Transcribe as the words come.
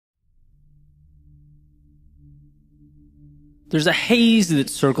There's a haze that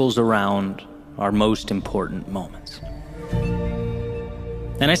circles around our most important moments.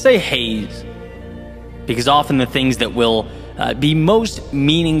 And I say haze because often the things that will be most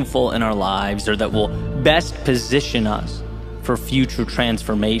meaningful in our lives, or that will best position us for future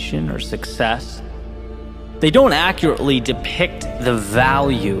transformation or success, they don't accurately depict the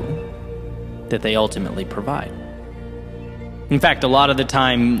value that they ultimately provide. In fact, a lot of the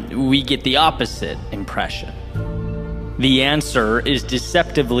time we get the opposite impression. The answer is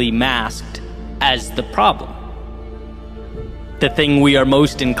deceptively masked as the problem, the thing we are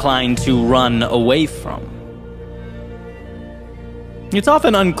most inclined to run away from. It's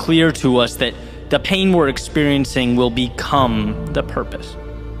often unclear to us that the pain we're experiencing will become the purpose.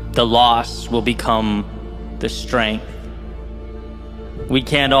 The loss will become the strength. We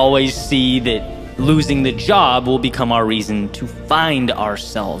can't always see that losing the job will become our reason to find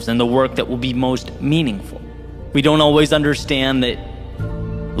ourselves and the work that will be most meaningful. We don't always understand that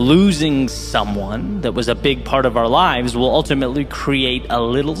losing someone that was a big part of our lives will ultimately create a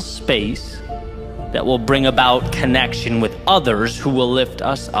little space that will bring about connection with others who will lift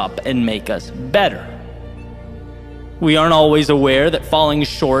us up and make us better. We aren't always aware that falling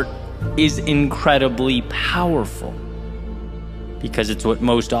short is incredibly powerful, because it's what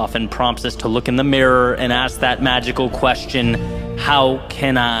most often prompts us to look in the mirror and ask that magical question, how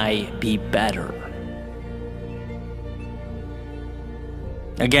can I be better?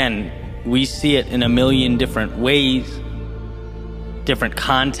 Again, we see it in a million different ways, different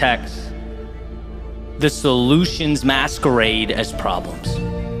contexts. The solutions masquerade as problems.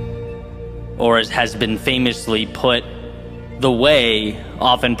 Or as has been famously put, the way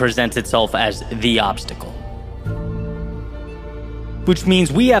often presents itself as the obstacle. Which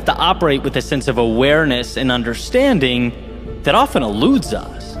means we have to operate with a sense of awareness and understanding that often eludes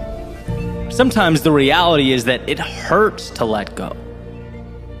us. Sometimes the reality is that it hurts to let go.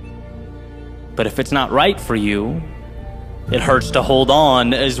 But if it's not right for you, it hurts to hold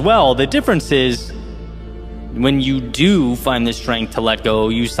on as well. The difference is, when you do find the strength to let go,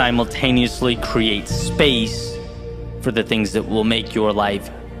 you simultaneously create space for the things that will make your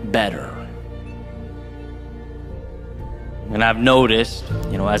life better. And I've noticed,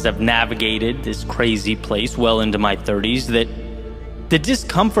 as I've navigated this crazy place well into my 30s, that the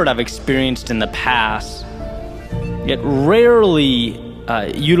discomfort I've experienced in the past, it rarely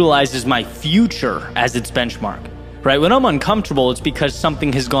utilizes my future as its benchmark, right? When I'm uncomfortable, it's because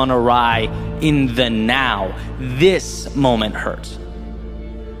something has gone awry in the now. This moment hurts.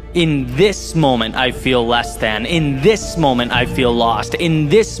 In this moment, I feel less than. In this moment, I feel lost. In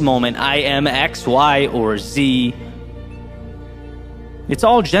this moment, I am X, Y, or Z. It's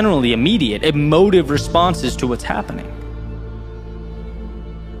all generally immediate, emotive responses to what's happening.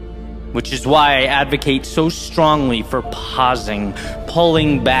 Which is why I advocate so strongly for pausing,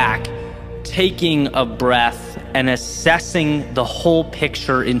 pulling back, taking a breath, and assessing the whole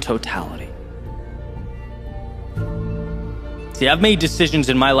picture in totality. See, I've made decisions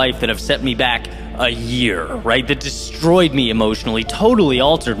in my life that have set me back a year, right? That destroyed me emotionally, totally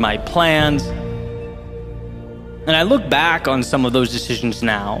altered my plans. And I look back on some of those decisions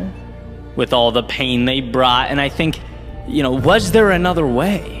now, with all the pain they brought, and I think, was there another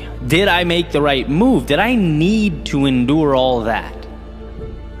way? Did I make the right move? Did I need to endure all that?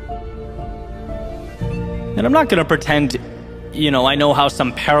 And I'm not going to pretend, I know how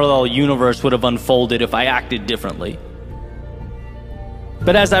some parallel universe would have unfolded if I acted differently.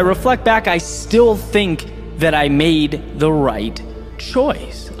 But as I reflect back, I still think that I made the right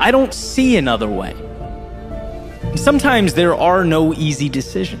choice. I don't see another way. Sometimes there are no easy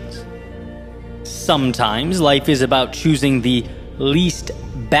decisions. Sometimes life is about choosing the least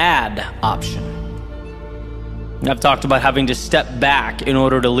bad option. I've talked about having to step back in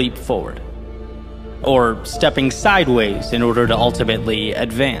order to leap forward, or stepping sideways in order to ultimately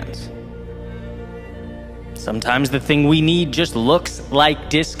advance. Sometimes the thing we need just looks like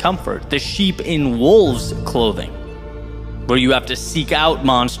discomfort, the sheep in wolves' clothing, where you have to seek out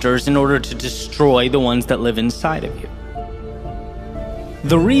monsters in order to destroy the ones that live inside of you.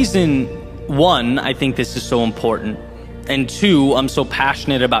 The reason, one, I think this is so important, and two, I'm so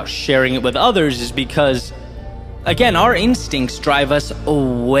passionate about sharing it with others is because, again, our instincts drive us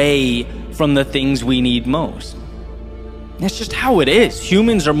away from the things we need most. That's just how it is.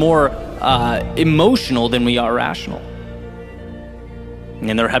 Humans are more emotional than we are rational.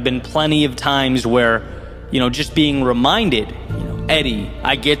 And there have been plenty of times where, just being reminded, Eddie,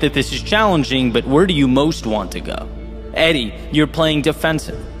 I get that this is challenging, but where do you most want to go? Eddie, you're playing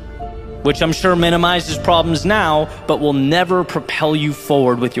defensive. Which I'm sure minimizes problems now, but will never propel you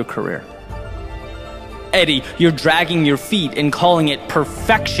forward with your career. Eddie, you're dragging your feet and calling it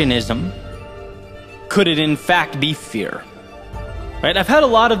perfectionism. Could it in fact be fear? Right? I've had a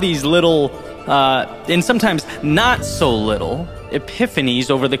lot of these little, and sometimes not so little,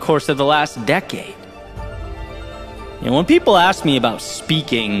 epiphanies over the course of the last decade. You know, when people ask me about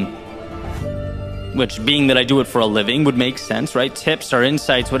speaking, which being that I do it for a living would make sense, right? Tips or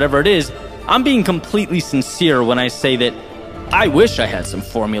insights, whatever it is, I'm being completely sincere when I say that I wish I had some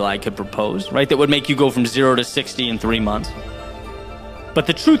formula I could propose, right? That would make you go from 0 to 60 in 3 months. But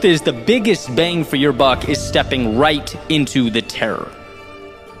the truth is, the biggest bang for your buck is stepping right into the terror.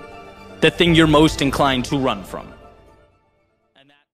 The thing you're most inclined to run from.